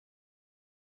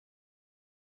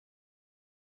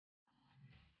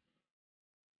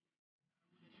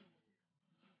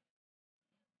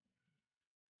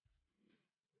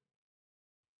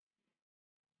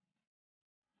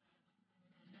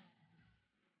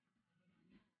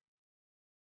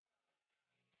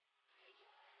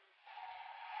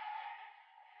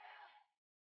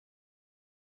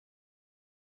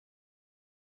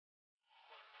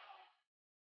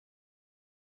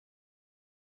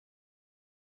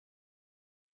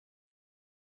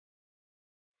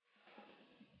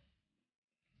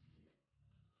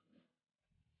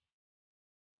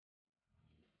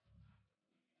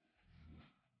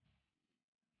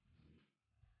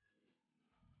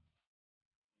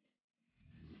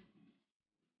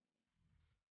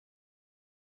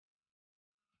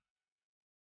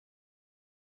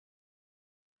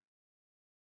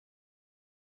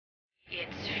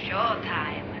It's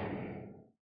showtime.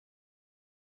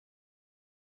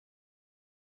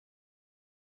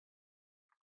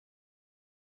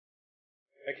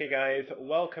 Okay guys,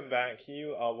 welcome back.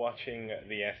 You are watching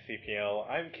the STPL.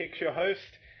 I'm Kix, your host,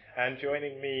 and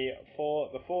joining me for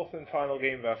the fourth and final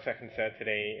game of our second set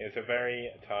today is a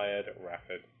very tired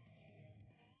Rapid.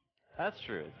 That's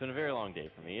true. It's been a very long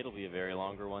day for me. It'll be a very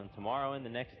longer one tomorrow, and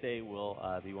the next day will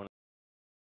be one.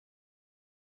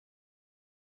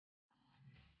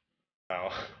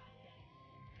 Wow.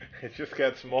 It just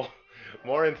gets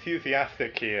more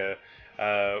enthusiastic here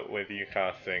with you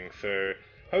casting, so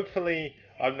hopefully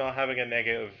I'm not having a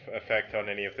negative effect on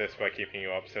any of this by keeping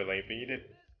you up so late, but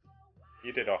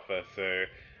you did offer, so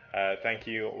thank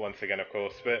you once again, of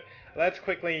course. But let's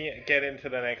quickly get into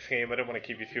the next game. I don't want to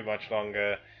keep you too much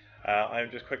longer.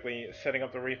 I'm just quickly setting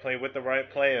up the replay with the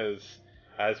right players.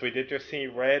 As we did just see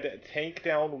Red take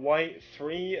down White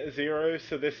 3-0,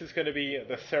 so this is going to be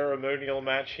the ceremonial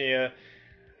match here.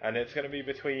 And it's going to be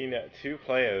between two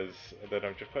players that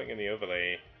I'm just putting in the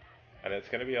overlay. And it's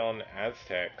going to be on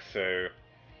Actec, so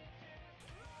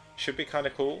should be kind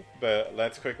of cool, but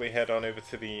let's quickly head on over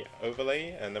to the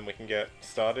overlay and then we can get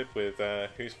started with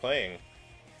who's playing.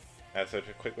 As I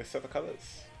just quickly set the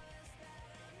colors.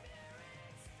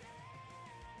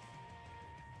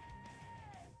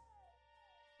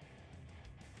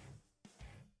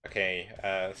 Okay,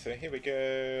 so here we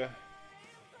go.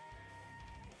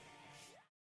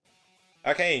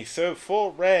 Okay, so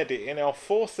for Red, in our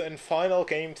fourth and final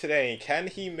game today, can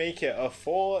he make it a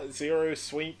 4-0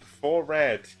 sweep for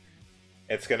Red?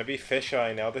 It's going to be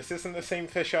fischei. Now, this isn't the same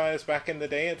fischei as back in the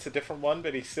day. It's a different one,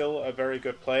 but he's still a very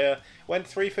good player. Went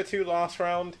 3 for 2 last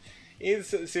round. Is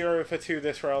 0 for 2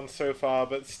 this round so far,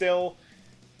 but still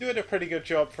doing a pretty good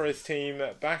job for his team.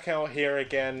 Back out here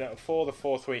again for the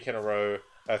third week in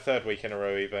a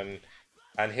row even.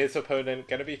 And his opponent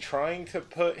going to be trying to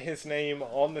put his name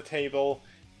on the table.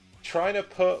 Trying to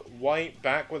put White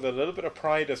back with a little bit of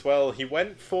pride as well. He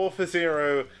went 4 for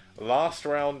 0 last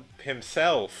round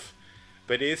himself.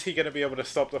 But is he going to be able to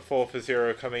stop the 4 for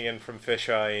 0 coming in from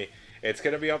fischei? It's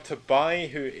going to be up to Bai,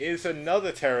 who is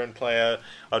another Terran player.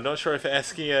 I'm not sure if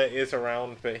Eskia is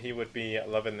around, but he would be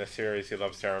loving this series. He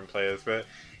loves Terran players. But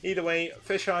either way,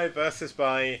 fischei versus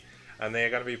Bai, and they are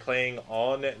going to be playing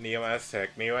on Neo Actec.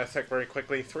 Neo Actec very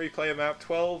quickly, 3-player map,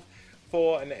 12,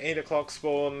 4 and 8 o'clock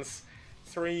spawns,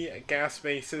 3 gas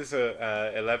bases,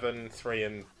 11, 3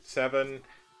 and 7.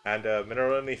 And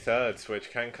mineral-only thirds, which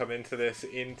can come into this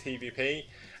in TVP.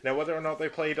 Now, whether or not they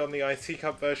played on the IC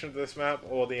Cup version of this map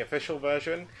or the official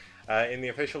version, in the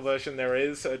official version there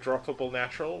is a droppable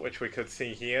natural, which we could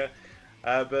see here.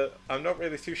 But I'm not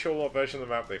really too sure what version of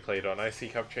the map they played on.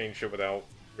 IC Cup changed it without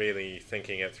really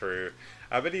thinking it through.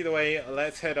 But either way,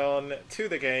 let's head on to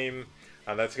the game,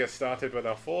 and let's get started with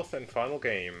our fourth and final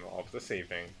game of this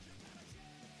evening.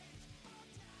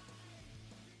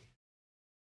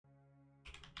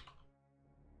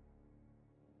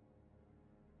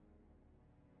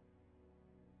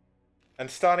 And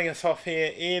starting us off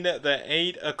here in the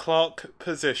 8 o'clock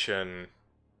position,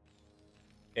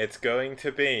 it's going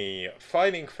to be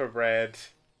fighting for red.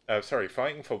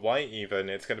 Fighting for white even.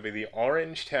 It's going to be the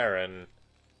orange Terran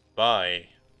by.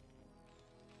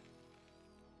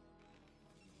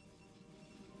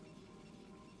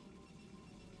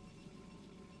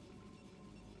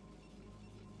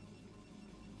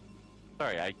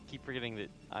 Sorry, I keep forgetting that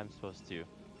I'm supposed to.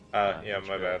 Yeah,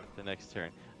 my bad. The next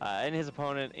turn. And his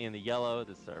opponent in the yellow,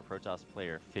 this is our Protoss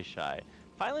player, fischei.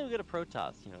 Finally, we get a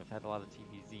Protoss. You know, we've had a lot of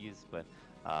TPZs, but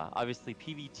obviously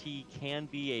PvT can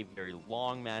be a very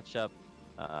long matchup.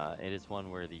 It is one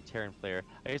where the Terran player.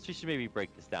 I guess we should maybe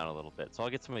break this down a little bit. So I'll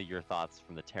get some of your thoughts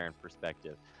from the Terran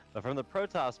perspective. But from the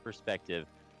Protoss perspective,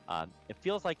 it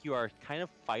feels like you are kind of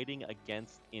fighting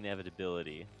against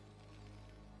inevitability.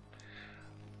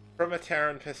 From a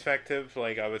Terran perspective,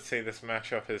 like, I would say this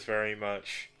matchup is very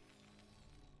much.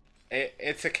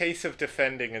 It's a case of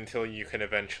defending until you can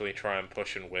eventually try and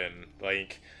push and win.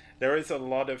 Like, there is a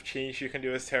lot of cheese you can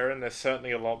do as Terran. There's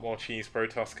certainly a lot more cheese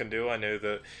Protoss can do. I know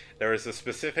that there is a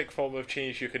specific form of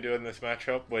cheese you can do in this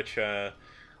matchup, which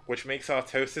makes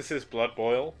Artosis' blood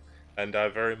boil. And I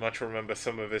very much remember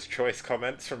some of his choice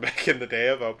comments from back in the day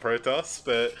about Protoss.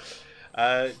 But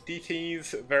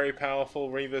DT's very powerful,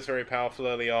 Reaver's very powerful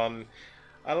early on.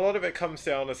 And a lot of it comes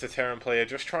down as a Terran player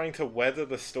just trying to weather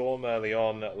the storm early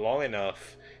on long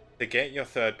enough to get your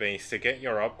third base, to get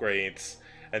your upgrades,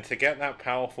 and to get that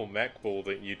powerful mech ball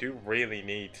that you do really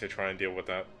need to try and deal with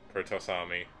that Protoss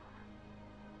army.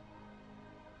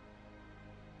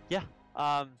 Yeah.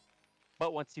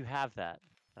 But once you have that,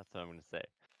 that's what I'm going to say.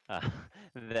 Uh,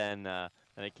 then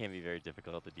and it can be very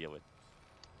difficult to deal with.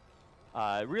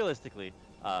 Realistically,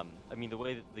 I mean, the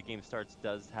way that the game starts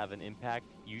does have an impact.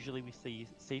 Usually we see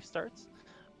safe starts,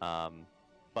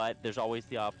 but there's always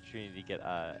the opportunity to get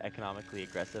economically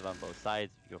aggressive on both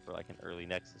sides. If you go for like an early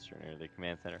Nexus or an early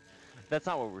Command Center. That's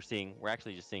not what we're seeing. We're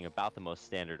actually just seeing about the most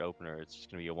standard opener. It's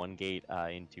just going to be a 1-gate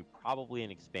into probably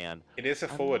an expand. It is a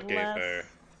forward gate, Unless... though.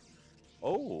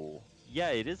 Oh, yeah,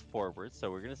 it is forward, so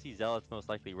we're going to see Zealots most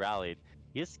likely rallied.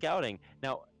 He is scouting.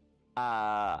 Now,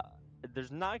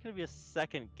 there's not going to be a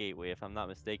second gateway, if I'm not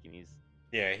mistaken. He's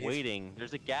waiting.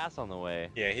 There's a gas on the way.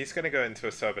 Yeah, he's going to go into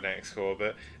a sub and X core,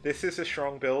 but this is a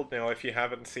strong build. Now, if you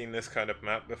haven't seen this kind of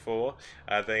map before,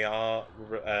 they are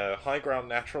high ground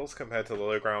naturals compared to the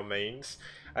low ground mains.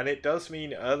 And it does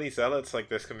mean early Zealots like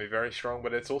this can be very strong,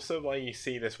 but it's also why you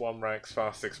see this 1-Rax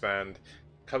fast expand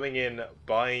coming in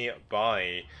by.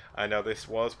 I know this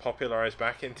was popularized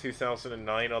back in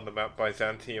 2009 on the map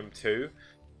Byzantium 2,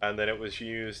 and then it was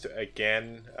used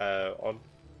again on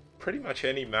pretty much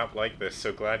any map like this.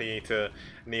 So Gladiator,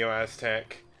 Neo Actec,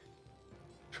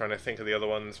 trying to think of the other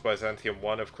ones, Byzantium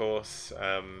 1 of course.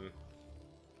 I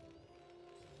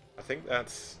think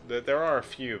there are a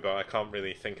few, but I can't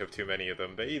really think of too many of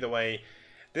them. But either way,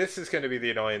 this is going to be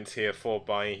the annoyance here for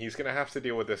Bai. He's going to have to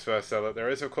deal with this first Zealot. There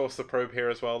is of course the probe here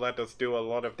as well, that does do a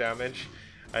lot of damage.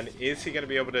 And is he going to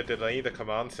be able to delay the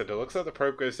command center? It looks like the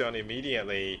probe goes down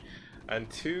immediately. And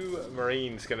 2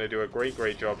 Marines going to do a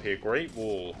great job here. Great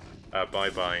wall.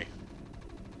 Bye-bye.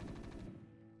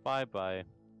 Bye-bye.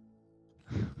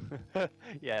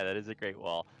 Yeah, that is a great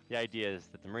wall. The idea is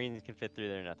that the Marines can fit through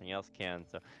there, nothing else can.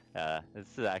 So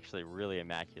this is actually really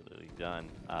immaculately done.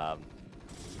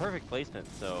 Perfect placement.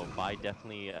 So Bai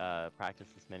definitely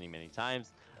practiced this many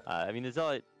times. I mean, the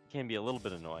Zealot can be a little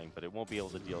bit annoying, but it won't be able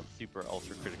to deal super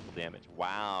ultra critical damage.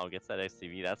 Wow, gets that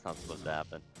SCV. That's not supposed to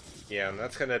happen. Yeah, and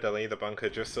that's going to delay the bunker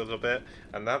just a little bit,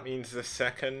 and that means the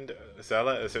second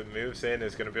Zealot, as it moves in,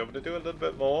 is going to be able to do a little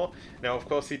bit more. Now, of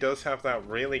course, he does have that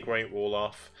really great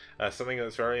wall-off, something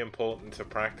that's very important to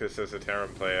practice as a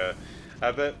Terran player,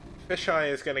 but fischei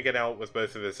is going to get out with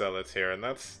both of his Zealots here, and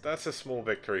that's a small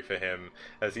victory for him,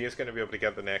 as he is going to be able to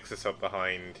get the Nexus up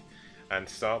behind, and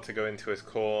start to go into his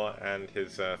core and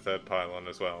his third pylon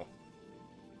as well.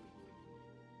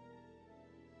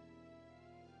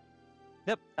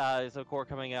 Yep, so core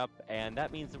coming up, and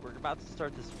that means that we're about to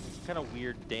start this kind of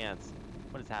weird dance.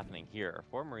 What is happening here? Are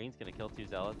 4 Marines going to kill 2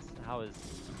 Zealots? How is...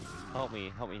 Help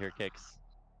me here, Kicks.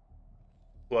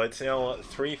 Well, it's now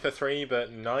 3 for 3,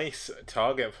 but nice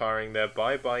target firing there.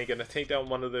 Bye-bye, gonna take down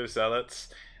one of those Zealots.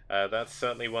 That's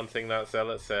certainly one thing that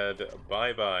Zealot said,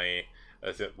 bye-bye,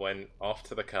 as it went off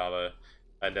to the Kala.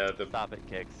 And Stop it,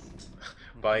 Kicks.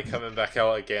 Bai coming back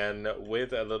out again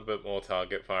with a little bit more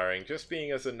target firing, just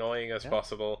being as annoying as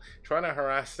possible, trying to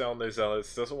harass down those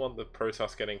Zealots, doesn't want the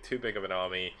Protoss getting too big of an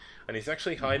army, and he's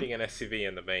actually hiding an SCV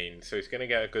in the main, so he's going to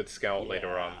get a good scout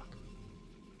later on.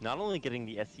 Not only getting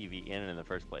the SCV in the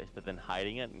first place, but then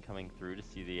hiding it and coming through to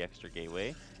see the extra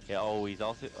gateway. Yeah, oh, he's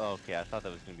also... Oh, okay, I thought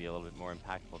that was going to be a little bit more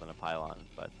impactful than a pylon,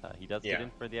 but he does get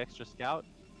in for the extra scout.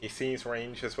 He sees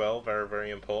range as well, very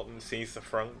important, sees the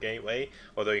front gateway,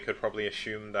 although you could probably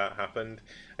assume that happened.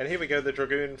 And here we go, the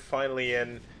Dragoon finally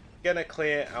in, gonna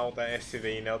clear out that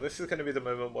SCV. Now this is going to be the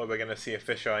moment where we're going to see if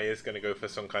fischei is going to go for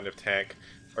some kind of tech,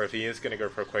 or if he is going to go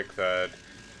for a quick third.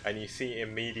 And you see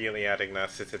immediately adding that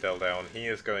Citadel down, he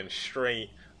is going straight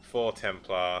for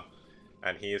Templar,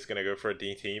 and he is going to go for a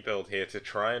DT build here to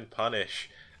try and punish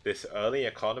this early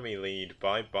economy lead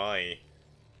by Bai.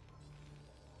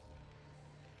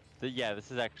 Yeah, this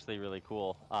is actually really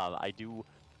cool.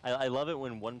 I love it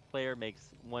when one player makes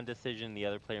one decision, the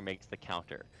other player makes the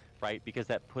counter, right? Because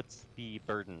that puts the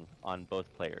burden on both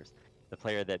players. The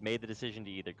player that made the decision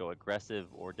to either go aggressive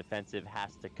or defensive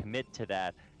has to commit to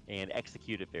that and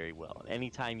execute it very well. And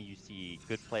anytime you see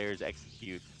good players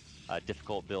execute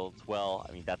difficult builds well,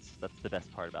 I mean, that's the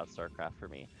best part about StarCraft for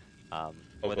me,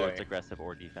 whether it's aggressive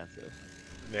or defensive.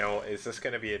 Now, is this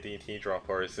going to be a DT drop,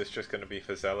 or is this just going to be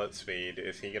for Zealot speed?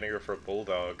 Is he going to go for a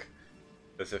Bulldog?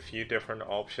 There's a few different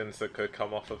options that could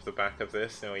come off of the back of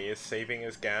this. Now, he is saving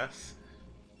his gas.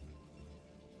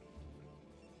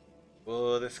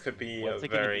 Well, this could be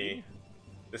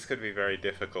this could be very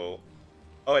difficult.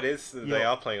 Oh, it is. They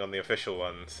are playing on the official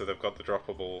one, so they've got the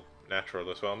droppable natural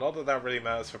as well. Not that that really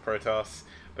matters for Protoss,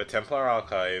 but Templar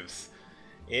Archives.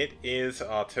 It is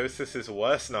Artosis'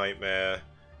 worst nightmare.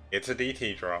 It's a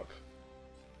DT drop.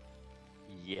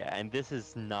 Yeah, and this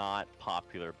is not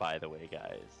popular, by the way,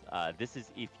 guys. This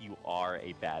is if you are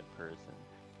a bad person.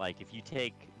 Like, if you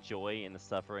take joy in the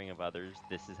suffering of others,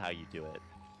 this is how you do it.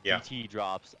 Yeah. DT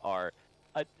drops are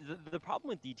The problem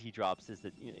with DT drops is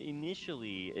that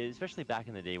initially, especially back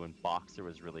in the day when Boxer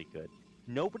was really good,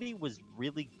 nobody was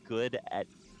really good at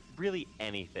really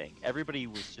anything. Everybody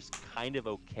was just kind of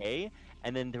okay,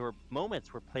 and then there were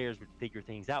moments where players would figure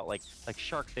things out, like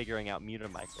Shark figuring out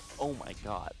Micro. Oh my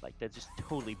god, like that just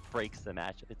totally breaks the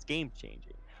matchup. It's game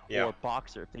changing. Yeah. Or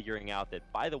Boxer figuring out that,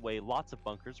 by the way, lots of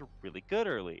bunkers are really good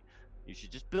early. You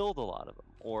should just build a lot of them,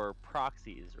 or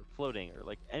proxies, or floating, or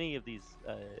like any of these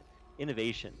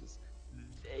innovations.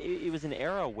 It was an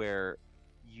era where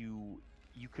you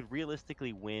could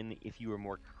realistically win if you were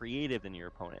more creative than your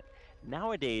opponent.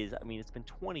 Nowadays, I mean, it's been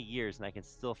 20 years and I can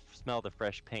still smell the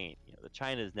fresh paint. The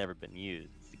China has never been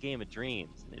used. It's the game of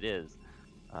dreams, and it is.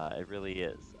 It really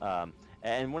is.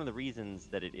 And one of the reasons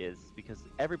that it is because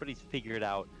everybody's figured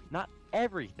out not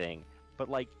everything, but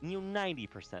like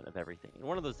 90% of everything. And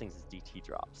one of those things is DT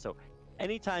drops. So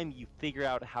anytime you figure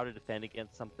out how to defend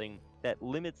against something, that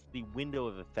limits the window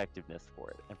of effectiveness for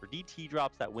it. And for DT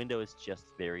drops, that window is just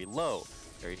very low,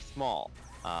 very small.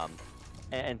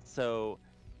 And so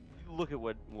look at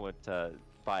what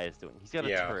Bai is doing. He's got a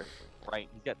turret, right?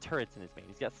 He's got turrets in his main.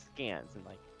 He's got scans, and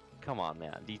like, come on,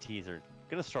 man. DTs are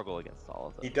gonna struggle against all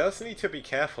of them. He does need to be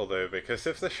careful though, because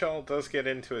if the shuttle does get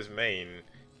into his main,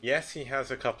 yes, he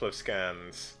has a couple of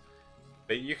scans,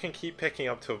 but you can keep picking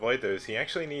up to avoid those. He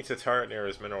actually needs a turret near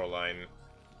his mineral line.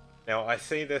 Now, I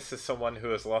say this as someone who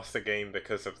has lost a game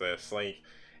because of this. Like,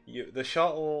 the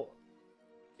shuttle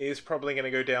is probably going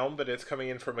to go down, but it's coming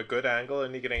in from a good angle,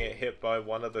 and you're going to get hit by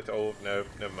one of the... Oh, no,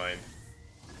 never mind.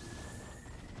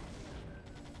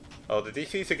 Oh, the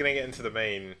DCs are going to get into the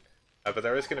main, but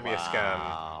there is going to be a scan.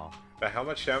 But how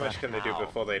much damage can they do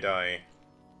before they die?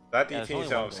 That DT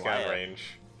is out of scan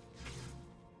range.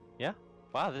 Yeah.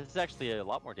 Wow, this is actually a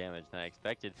lot more damage than I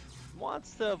expected.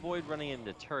 Wants to avoid running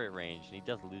into turret range, and he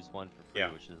does lose one for free,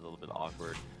 which is a little bit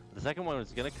awkward. But the second one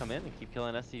was going to come in and keep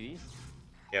killing SCVs.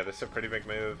 Yeah, this is a pretty big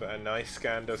move. A nice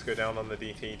scan does go down on the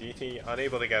DT. DT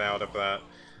unable to get out of that.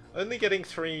 Only getting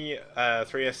three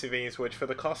SCVs, which for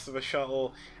the cost of a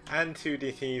shuttle and 2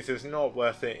 DTs is not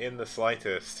worth it in the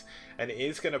slightest. And it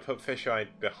is going to put fischei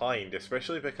behind,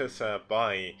 especially because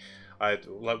Bai... like,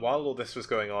 while all this was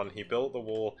going on, he built the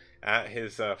wall at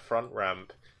his front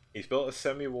ramp. He's built a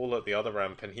semi-wall at the other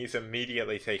ramp, and he's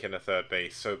immediately taken a third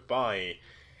base. So Bai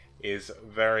is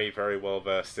very, very well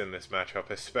versed in this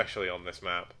matchup, especially on this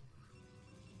map.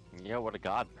 Yeah, what a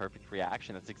god. Perfect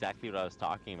reaction. That's exactly what I was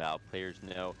talking about. Players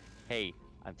know, hey,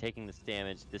 I'm taking this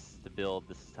damage, this is the build,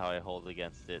 this is how I hold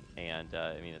against it, and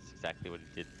I mean, that's exactly what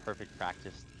he did. Perfect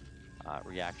practiced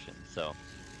reaction. So,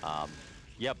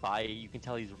 yeah, Bai, you can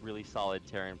tell he's a really solid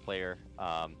Terran player.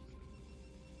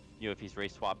 If he's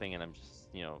race swapping, and I'm just,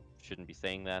 shouldn't be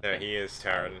saying that. Yeah, he is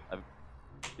Terran.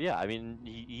 Yeah, I mean,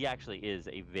 he actually is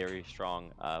a very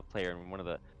strong player, and one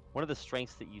of the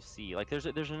strengths that you see, like there's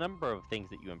a number of things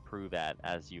that you improve at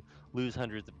as you lose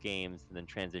hundreds of games and then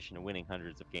transition to winning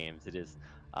hundreds of games. It is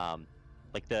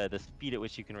like the speed at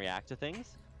which you can react to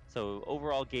things. So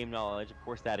overall game knowledge, of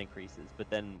course, that increases. But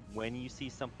then when you see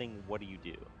something, what do you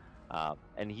do?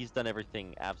 And he's done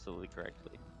everything absolutely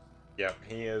correctly. Yeah,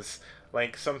 he is.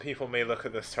 Like, some people may look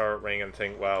at this turret ring and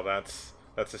think, wow, that's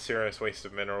a serious waste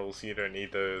of minerals, you don't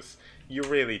need those. You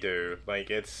really do. Like,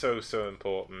 it's so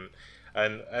important.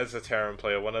 And as a Terran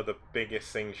player, one of the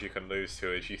biggest things you can lose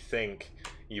to is you think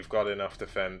you've got enough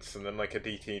defense, and then like a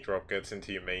DT drop gets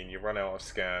into your main, you run out of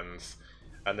scans,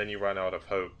 and then you run out of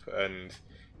hope, and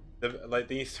like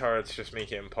these turrets just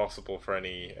make it impossible for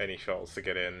any shuttles to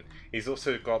get in. He's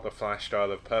also got the flash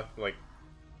style of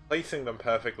placing them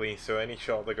perfectly, so any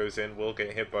shot that goes in will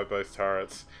get hit by both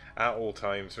turrets at all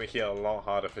times, making it a lot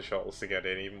harder for shuttles to get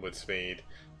in, even with speed.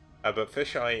 But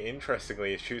fischei,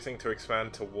 interestingly, is choosing to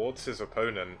expand towards his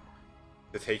opponent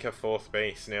to take a 4th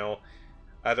base. Now,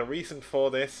 the reason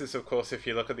for this is, of course, if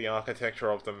you look at the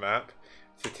architecture of the map,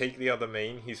 to take the other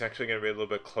main, he's actually going to be a little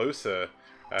bit closer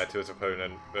to his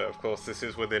opponent, but of course this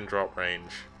is within drop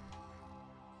range.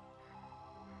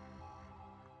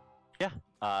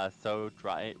 Yeah, so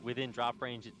within drop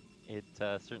range it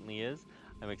certainly is.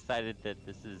 I'm excited that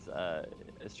this is a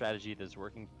strategy that's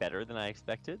working better than I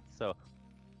expected, so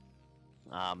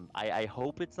I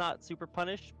hope it's not super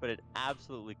punished, but it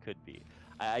absolutely could be.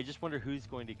 I just wonder who's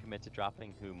going to commit to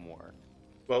dropping who more.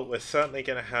 Well, we're certainly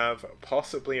going to have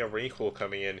possibly a recall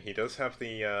coming in. He does have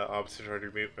the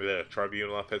Arbiter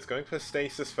Tribunal up. It's going for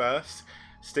Stasis first.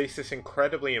 Stasis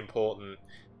incredibly important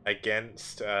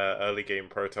against early game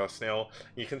Protoss. Now,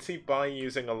 you can see Bai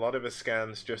using a lot of his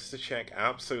scans just to check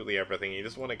absolutely everything. He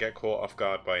doesn't want to get caught off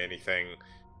guard by anything.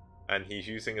 And he's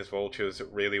using his vultures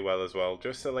really well as well,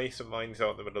 just to lay some mines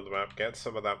out in the middle of the map, get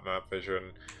some of that map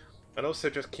vision. And also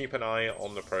just keep an eye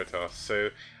on the Protoss. So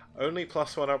only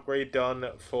 +1 upgrade done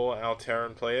for our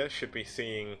Terran player. Should be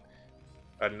seeing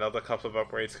another couple of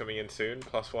upgrades coming in soon.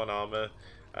 +1 armor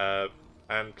uh,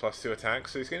 and +2 attack.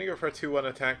 So he's going to go for a 2-1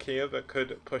 attack here that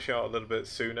could push out a little bit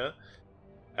sooner.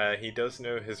 He does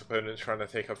know his opponent's trying to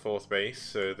take a 4th base,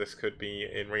 so this could be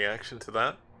in reaction to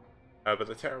that. But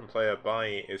the Terran player,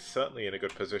 Bai, is certainly in a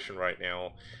good position right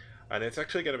now. And it's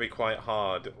actually going to be quite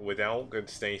hard, without good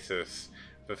stasis,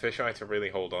 for fischei to really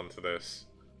hold on to this.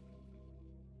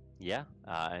 Yeah,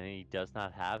 and he does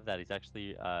not have that. He's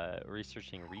actually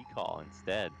researching recall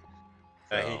instead.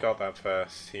 He So, got that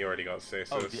first. He already got stasis.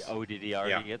 did he Yeah.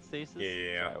 already get stasis?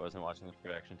 Yeah. Sorry, I wasn't watching the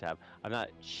production tab. I'm not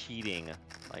cheating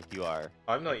like you are.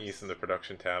 I'm not using the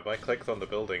production tab. I clicked on the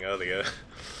building earlier.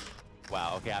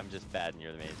 Wow, okay, I'm just bad and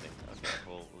you're amazing. Okay,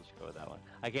 we'll just go with that one.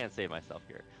 I can't save myself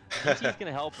here. DT's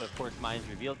gonna help, but of course mine's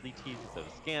revealed DTs instead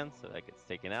of scans, so that gets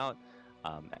taken out.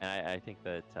 And I think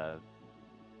that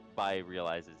Bai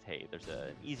realizes, hey, there's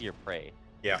an easier prey.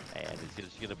 Yeah. And he's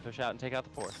just gonna push out and take out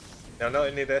the 4th. Now, not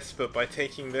only this, but by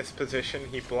taking this position,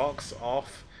 he blocks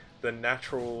off the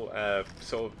natural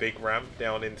sort of big ramp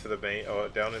down into the main, or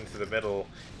down into the middle,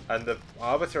 and the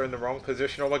Arbiter in the wrong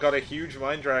position. Oh my god, a huge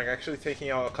Mind Drag, actually taking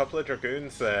out a couple of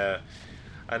Dragoons there.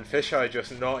 And fischei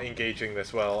just not engaging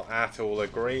this well at all. A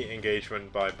great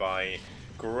engagement by Bai.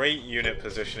 Great unit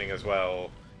positioning as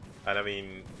well. And I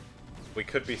mean, we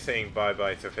could be saying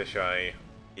bye-bye to fischei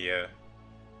here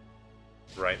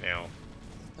right now.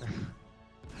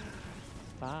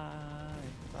 Bye,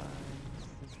 bye.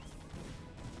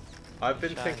 I've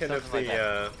been thinking of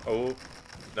the oh,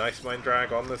 nice Mind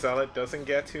Drag on the Zealot, doesn't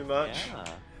get too much.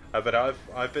 Yeah. But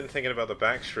I've been thinking about the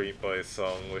Backstreet Boys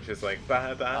song, which is like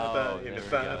bye bye bye, you know,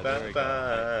 bye bye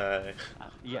bye.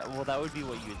 Yeah, well, that would be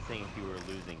what you would sing if you were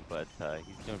losing, but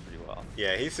he's doing pretty well.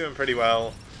 Yeah, he's doing pretty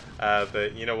well.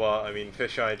 But you know what? I mean,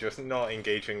 fischei just not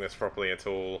engaging this properly at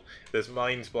all. There's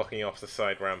mines blocking off the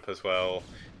side ramp as well,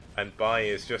 and Bai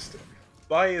is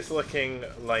looking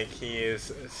like he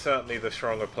is certainly the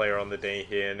stronger player on the day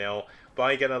here. Now,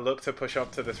 Bai gonna look to push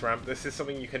up to this ramp. This is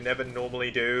something you can never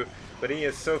normally do, but he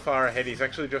is so far ahead. He's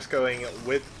actually just going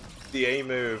with the A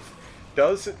move.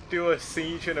 Does do a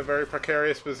siege in a very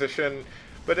precarious position,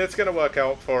 but it's gonna work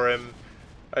out for him.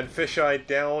 And fischei,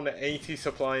 down 80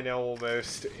 supply now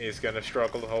almost, is going to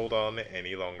struggle to hold on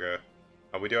any longer.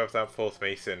 And we do have that 4th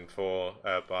Mason for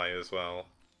Bai as well.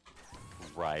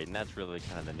 Right, and that's really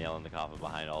kind of the nail in the coffin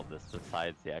behind all this,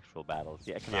 besides the actual battles,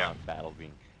 the economic battle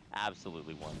being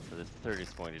absolutely won. So this 3rd is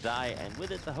going to die, and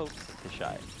with it the hopes of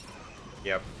fischei.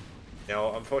 Yep.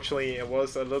 Now, unfortunately, it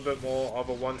was a little bit more of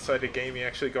a one-sided game. He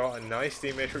actually got a nice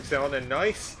D-Matrix down, a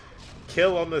nice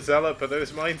kill on the Zealot, but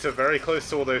those mines are very close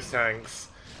to all those tanks.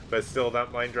 But still,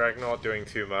 that Mind Drag not doing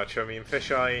too much. I mean,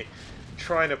 fischei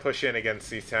trying to push in against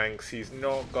these tanks. He's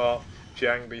not got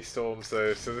Jiangbi Storms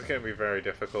though, so this is going to be very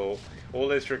difficult. All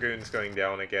his Dragoons going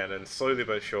down again, and slowly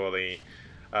but surely,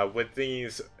 with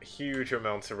these huge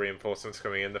amounts of reinforcements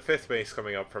coming in, the 5th base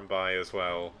coming up from Bai as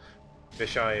well,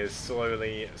 fischei is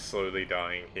slowly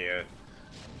dying here.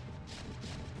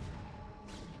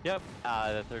 Yep,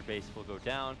 the 3rd base will go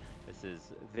down. This is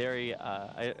very,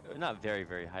 not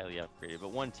very highly upgraded,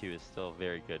 but 1-2 is still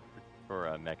very good for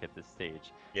a mech at this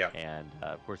stage. Yeah. And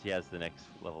of course, he has the next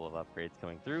level of upgrades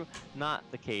coming through. Not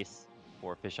the case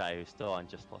for fischei, who's still on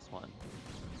just +1.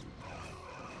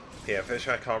 Yeah,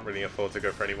 fischei can't really afford to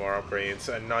go for any more upgrades.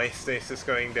 A nice stasis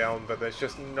going down, but there's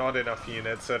just not enough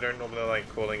units. I don't normally like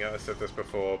calling out, I said this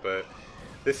before, but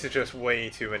this is just way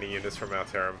too many units from our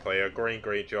Terran player.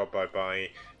 Great job by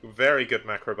Bai. Very good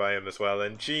macro by him as well.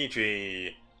 And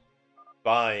GG.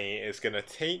 Bai is going to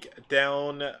take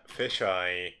down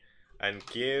fischei and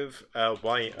give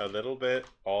White a little bit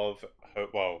of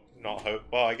hope. Well, not hope.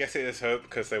 Well, I guess it is hope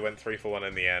because they went 3 for 1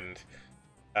 in the end.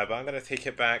 But I'm going to take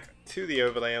it back to the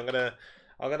overlay. I'm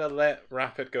gonna let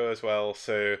Rapid go as well.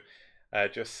 So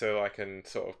just so I can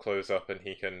sort of close up and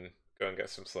he can go and get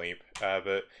some sleep.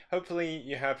 But hopefully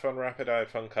you had fun, Rapid. I had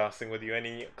fun casting with you.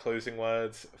 Any closing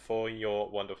words for your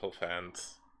wonderful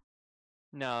fans?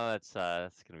 No, that's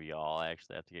gonna be all. I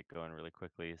actually have to get going really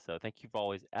quickly. So thank you for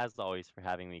always, as always, for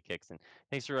having me, Kix, and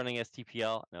thanks for running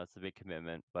STPL. I know it's a big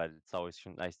commitment, but it's always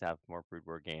nice to have more Brood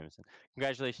War games. And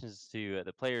congratulations to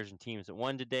the players and teams that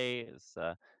won today. It's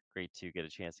great to get a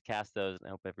chance to cast those, and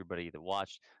I hope everybody that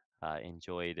watched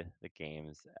enjoyed the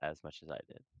games as much as I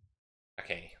did.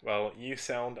 Okay, well, you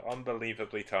sound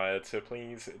unbelievably tired, so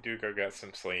please do go get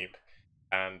some sleep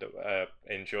and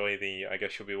enjoy the. I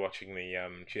guess you'll be watching the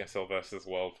GSL versus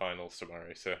World Finals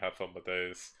tomorrow, so have fun with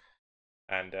those,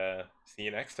 and see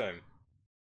you next time.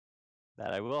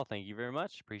 That I will. Thank you very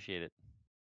much. Appreciate it.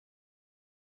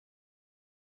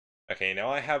 Okay, now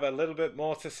I have a little bit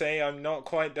more to say. I'm not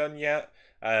quite done yet.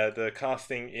 The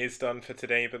casting is done for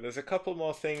today, but there's a couple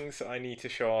more things I need to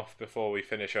show off before we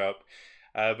finish up.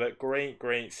 But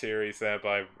great series there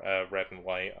by Red and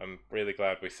White. I'm really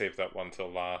glad we saved that one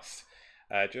till last.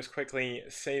 Just quickly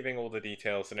saving all the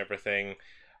details and everything,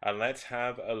 and let's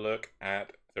have a look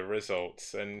at the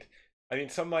results. And I mean,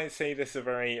 some might say this is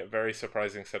a very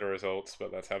surprising set of results,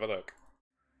 but let's have a look.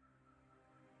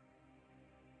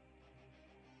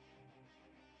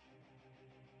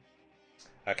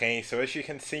 Okay, so as you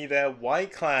can see there,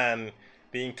 White Clan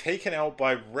being taken out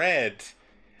by Red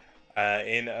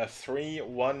in a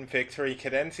 3-1 victory.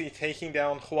 Cadenzi taking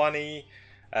down Juani.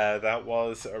 That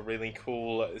was a really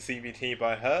cool ZBT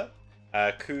by her.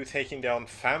 Ku taking down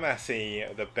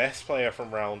Famasi, the best player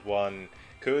from round 1.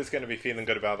 Ku is going to be feeling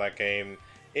good about that game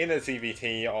in a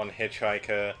ZBT on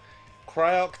Hitchhiker.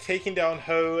 Cryok taking down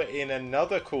Ho in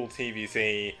another cool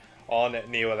TVZ on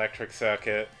Neo Electric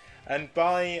Circuit. And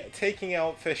by taking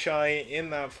out fischei in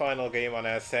that final game on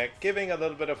Actec, giving a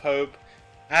little bit of hope,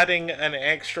 adding an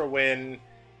extra win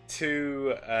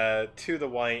to the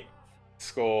white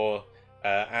score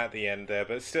at the end there.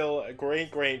 But still, a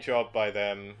great job by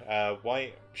them.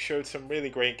 White showed some really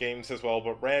great games as well,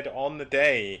 but Red on the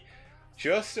day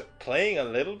just playing a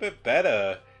little bit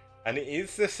better. And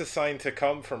is this a sign to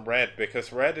come from Red?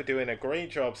 Because Red are doing a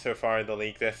great job so far in the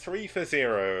league. They're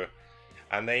 3-0.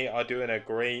 And they are doing a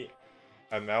great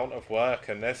amount of work,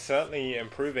 and they're certainly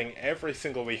improving every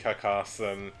single week I cast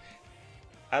them.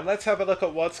 And let's have a look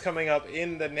at what's coming up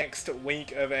in the next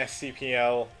week of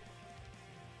STPL.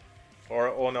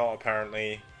 Or not,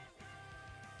 apparently.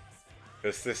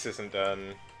 Because this isn't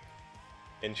done.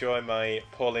 Enjoy my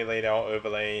poorly laid out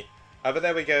overlay. But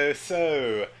there we go.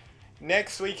 So,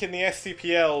 next week in the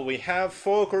STPL, we have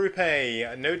for Group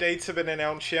A. No dates have been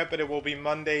announced yet, but it will be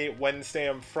Monday, Wednesday,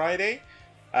 and Friday.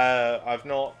 I've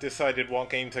not decided what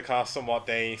game to cast on what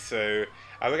day, so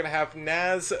we're going to have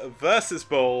Naz versus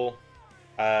Bull.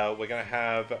 We're going to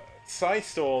have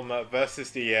Psystorm versus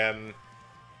DM.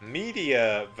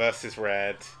 Media versus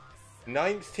Red.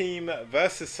 Ninth Team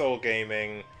versus Soul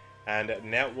Gaming. And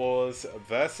Net Wars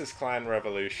versus Clan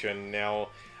Revolution.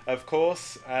 Now, of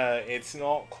course, it's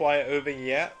not quite over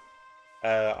yet.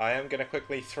 I am going to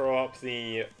quickly throw up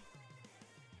the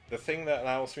thing that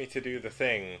allows me to do the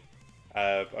thing.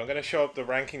 I'm going to show up the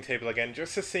ranking table again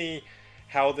just to see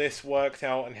how this worked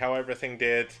out and how everything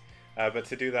did. But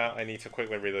to do that, I need to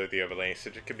quickly reload the overlay, so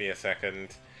just give me a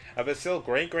second. But still,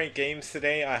 great games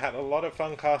today. I had a lot of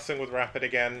fun casting with Rapid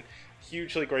again.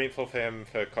 Hugely grateful for him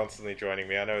for constantly joining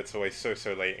me. I know it's always so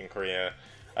late in Korea.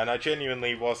 And I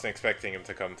genuinely wasn't expecting him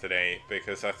to come today,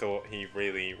 because I thought he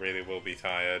really will be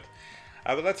tired.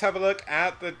 But let's have a look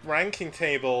at the ranking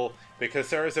table,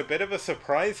 because there is a bit of a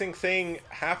surprising thing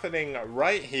happening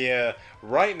right here,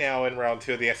 right now in round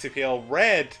 2 of the STPL.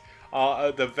 Red are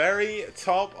at the very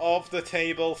top of the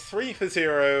table,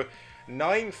 3-0,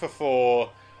 9-4.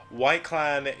 White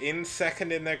Clan in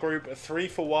second in their group,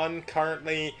 3-1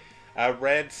 currently.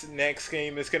 Red's next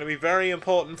game is going to be very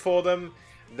important for them.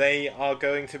 They are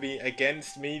going to be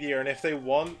against Media, and if they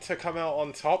want to come out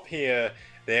on top here,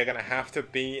 they're going to have to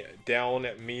beat down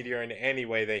Media in any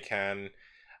way they can.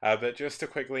 But just to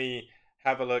quickly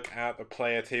have a look at the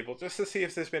player table, just to see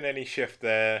if there's been any shift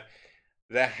there.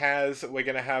 We're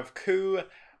going to have Ku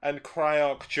and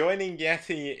Cryok joining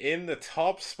Yeti in the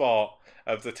top spot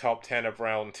of the top 10 of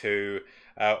round 2.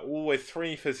 All with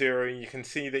 3-0. You can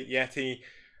see that Yeti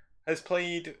has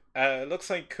played, it looks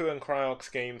like Ku and Cryok's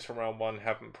games from round 1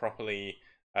 haven't properly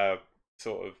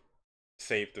sort of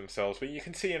saved themselves. But you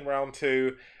can see in round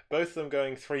 2, both of them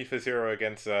going 3-0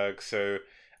 against Zerg. So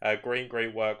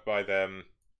great work by them.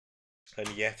 And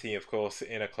Yeti, of course,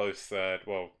 in a close third,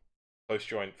 well, close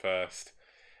joint first.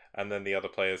 And then the other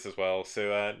players as well.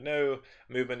 So no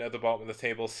movement at the bottom of the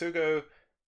table. Sugo,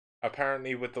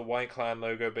 apparently with the White Clan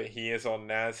logo, but he is on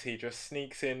Naz. He just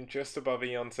sneaks in just above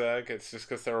Eon Zerg. It's just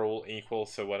because they're all equal,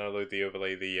 so when I load the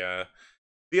overlay, the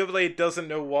overlay doesn't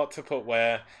know what to put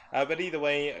where. But either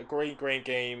way, great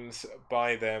games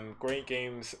by them. Great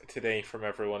games today from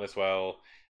everyone as well.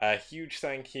 Huge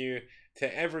thank you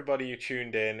to everybody who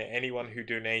tuned in, anyone who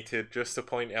donated. Just to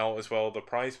point out as well, the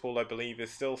prize pool, I believe,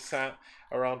 is still sat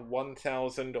around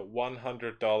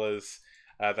 $1,100.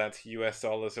 That's US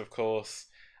dollars, of course.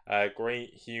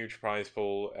 Great, huge prize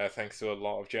pool. Thanks to a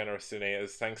lot of generous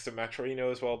donators. Thanks to Matrino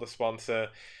as well, the sponsor,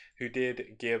 who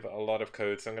did give a lot of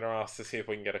codes. I'm going to ask to see if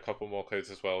we can get a couple more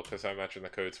codes as well, because I imagine the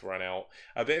codes run out.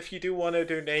 But if you do want to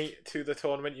donate to the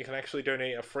tournament, you can actually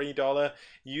donate a free $1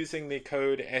 using the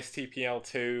code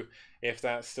STPL2, if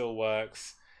that still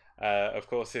works. Of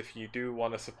course, if you do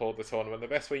want to support the tournament, the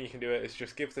best way you can do it is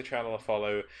just give the channel a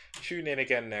follow, tune in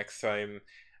again next time,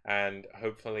 and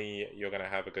hopefully you're going to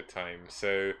have a good time.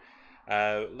 So,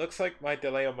 looks like my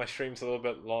delay on my stream's a little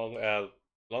bit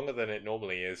longer than it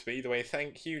normally is, but either way,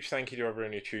 huge thank you to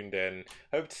everyone who tuned in.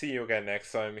 Hope to see you again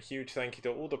next time. Huge thank you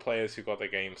to all the players who got their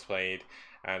games played,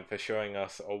 and for showing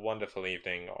us a wonderful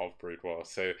evening of Brood War.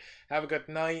 So, have a good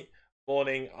night,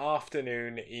 morning,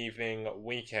 afternoon, evening,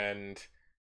 weekend.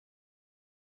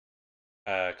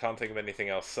 Can't think of anything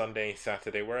else. Sunday,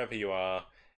 Saturday, wherever you are.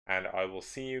 And I will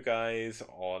see you guys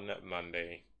on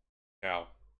Monday. Ciao.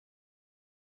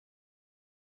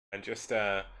 And just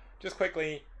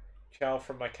quickly, ciao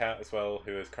from my cat as well,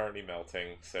 who is currently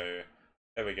melting. So,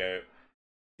 there we go.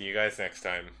 See you guys next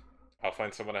time. I'll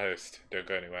find someone to host. Don't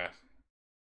go anywhere.